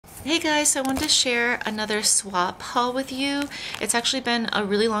Hey guys, so I wanted to share another swap haul with you. It's actually been a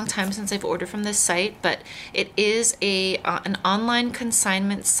really long time since I've ordered from this site, but it is an online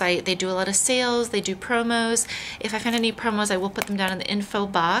consignment site. They do a lot of sales, they do promos. If I find any promos, I will put them down in the info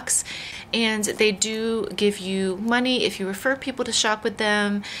box. And they do give you money if you refer people to shop with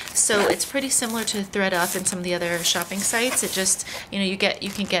them. So it's pretty similar to ThreadUp and some of the other shopping sites. It just, you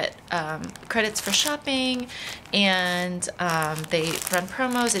can get credits for shopping, and they run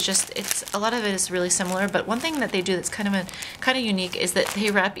promos. It's a lot of it is really similar, but one thing that they do that's kind of unique is that they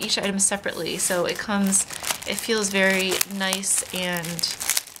wrap each item separately. So it feels very nice and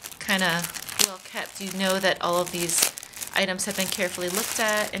kind of well kept. You know that all of these items have been carefully looked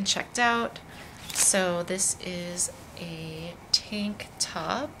at and checked out. So this is a tank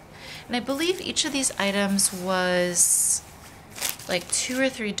top, and I believe each of these items was like $2 or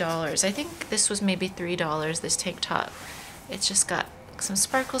 $3. I think this was maybe $3, this tank top. It's just got some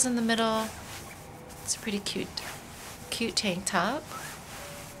sparkles in the middle. It's a pretty cute tank top.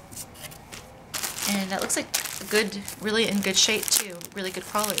 And that looks like really in good shape too, really good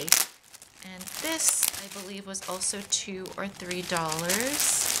quality. And this, I believe, was also $2 or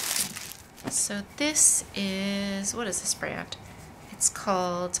 $3. So this is, what is this brand? It's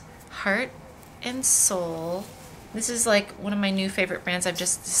called Heart and Soul. This is like one of my new favorite brands I've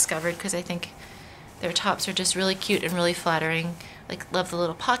just discovered because I think their tops are just really cute and really flattering. Like, love the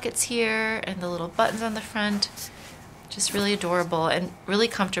little pockets here and the little buttons on the front. Just really adorable and really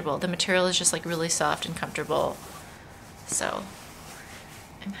comfortable. The material is just like really soft and comfortable. So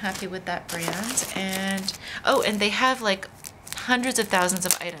I'm happy with that brand. And oh, and they have like hundreds of thousands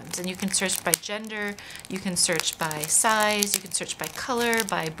of items, and you can search by gender, you can search by size, you can search by color,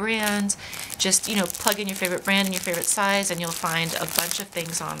 by brand. Just, plug in your favorite brand and your favorite size, and you'll find a bunch of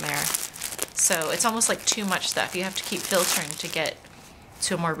things on there. So it's almost like too much stuff. You have to keep filtering to get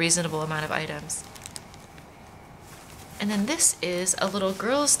to a more reasonable amount of items. And then this is a little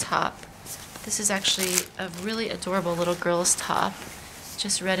girl's top. This is actually a really adorable little girl's top.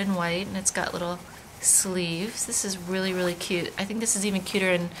 Just red and white, and it's got little sleeves. This is really, really cute. I think this is even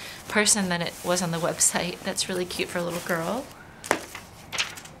cuter in person than it was on the website. That's really cute for a little girl.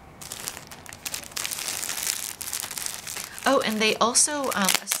 Oh, and they also,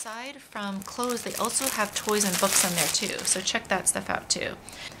 aside from clothes, they also have toys and books on there too. So check that stuff out too.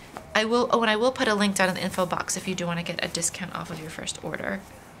 I will put a link down in the info box if you do want to get a discount off of your first order.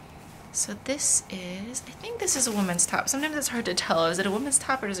 So this is, I think this is a woman's top. Sometimes it's hard to tell. Is it a woman's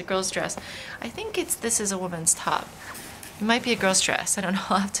top or is it a girl's dress? I think this is a woman's top. It might be a girl's dress. I don't know.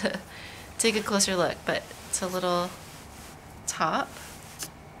 I'll have to take a closer look, but it's a little top.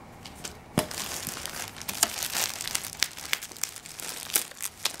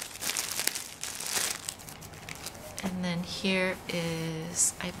 And then here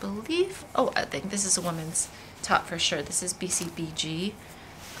is, I think this is a woman's top for sure. This is BCBG.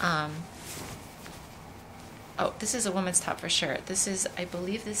 Oh, this is a woman's top for sure. This is,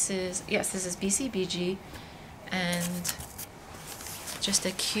 yes, this is BCBG, and just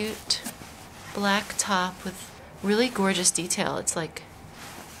a cute black top with really gorgeous detail. It's like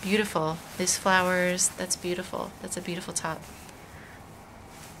beautiful. These flowers, that's beautiful. That's a beautiful top.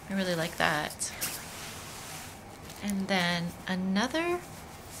 I really like that. And then another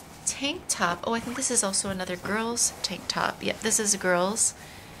tank top. Oh, I think this is also another girl's tank top. Yeah, this is a girl's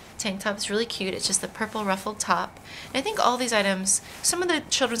tank top. It's really cute. It's just the purple ruffled top. And I think all these items, some of the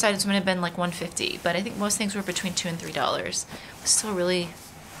children's items might have been like $150, but I think most things were between $2 and $3. Still really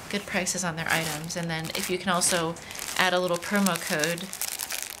good prices on their items. And then if you can also add a little promo code,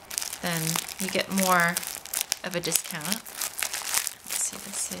 then you get more of a discount. Let's see,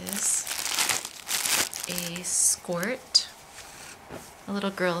 this is a skirt, a little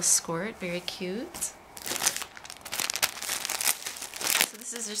girl's skirt, very cute. So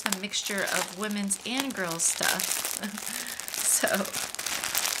this is just a mixture of women's and girls' stuff. So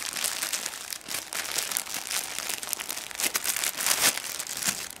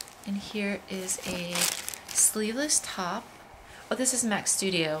and here is a sleeveless top. Oh, this is Max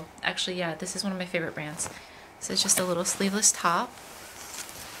Studio. Actually, yeah, this is one of my favorite brands. So it's just a little sleeveless top.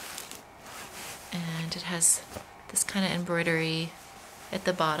 And it has this kind of embroidery at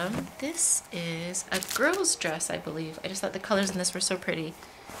the bottom. This is a girl's dress, I believe. I just thought the colors in this were so pretty.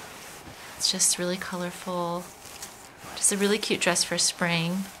 It's just really colorful. Just a really cute dress for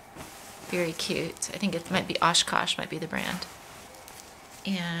spring. Very cute. I think it might be Oshkosh, might be the brand.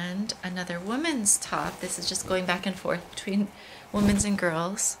 And another woman's top. This is just going back and forth between women's and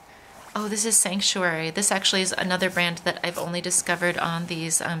girls. Oh, this is Sanctuary. This actually is another brand that I've only discovered on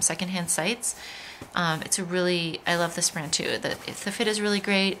these secondhand sites. It's a really, I love this brand too. The fit is really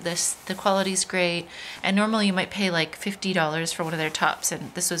great, the quality is great, and normally you might pay like $50 for one of their tops,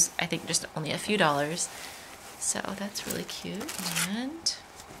 and this was, I think, just only a few dollars. So that's really cute. And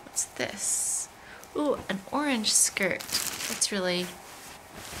what's this? Ooh, an orange skirt. That's really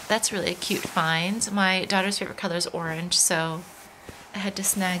a cute find. My daughter's favorite color is orange, so I had to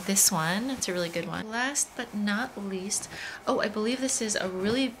snag this one. It's a really good one. Last but not least, oh, I believe this is a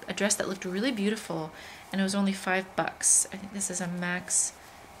dress that looked really beautiful, and it was only $5. I think this is a Max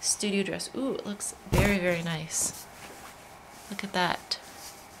studio dress. Ooh, it looks very, very nice. Look at that.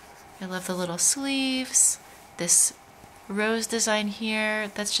 I love the little sleeves. This rose design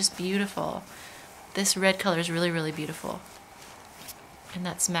here, that's just beautiful. This red color is really, really beautiful. And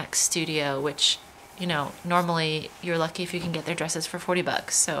that's Max Studio, which, you know, normally you're lucky if you can get their dresses for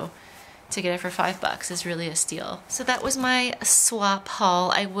 $40, so to get it for $5 is really a steal. So that was my swap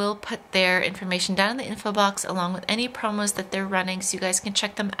haul. I will put their information down in the info box along with any promos that they're running so you guys can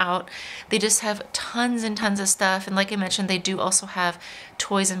check them out. They just have tons and tons of stuff, and like I mentioned, they do also have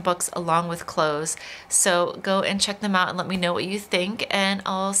toys and books along with clothes. So go and check them out and let me know what you think, and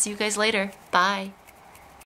I'll see you guys later. Bye!